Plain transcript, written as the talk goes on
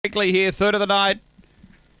Quickly here, third of the night.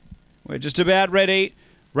 We're just about ready.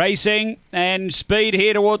 Racing and speed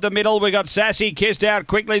here toward the middle. We got Sassy Kissed out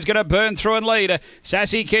quickly. He's going to burn through and lead.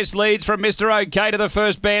 Sassy Kiss leads from Mr. OK to the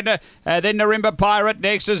first bend. Then Narimba Pirate.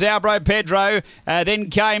 Next is Our Bro Pedro. Then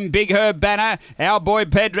came Big Herb Banner. Our Bro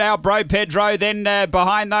Pedro. Then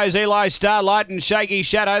behind those Eli Starlight and Shaky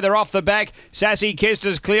Shadow. They're off the back. Sassy Kissed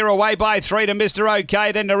is clear away by 3 to Mr.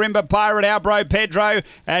 OK. Then Narimba Pirate. Our Bro Pedro.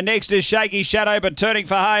 Next is Shaky Shadow, but turning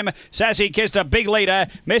for home. Sassy Kissed a big leader.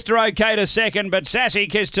 Mr. OK to second, but Sassy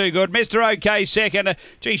Kissed too good. Mr. OK second.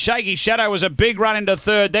 Gee, Shaky Shadow was a big run into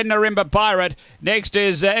third. Then Narimba Pirate. Next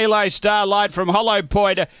is Eli Starlight from Hollow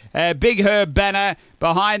Point. Big Herb Banner.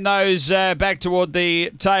 Behind those back toward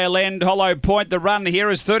the tail end. Hollow Point. The run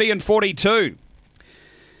here is 30 and 42.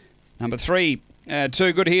 Number 3.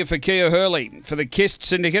 Too good here for Kia Hurley. For the Kissed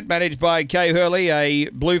Syndicate, managed by Kay Hurley, a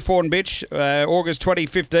Blue Fawn bitch. August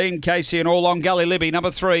 2015. Casey and All on Gully Libby.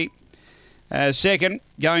 Number 3. Second,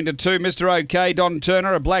 going to 2, Mr. OK, Don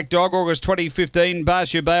Turner, a Black Dog, August 2015,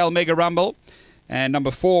 Barsha Bale, Mega Rumble. And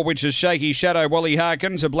number 4, which is Shaky Shadow, Wally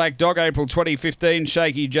Harkins, a Black Dog, April 2015,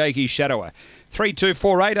 Shaky Jakey Shadower.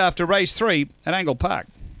 3-2-4-8 after race 3 at Angle Park.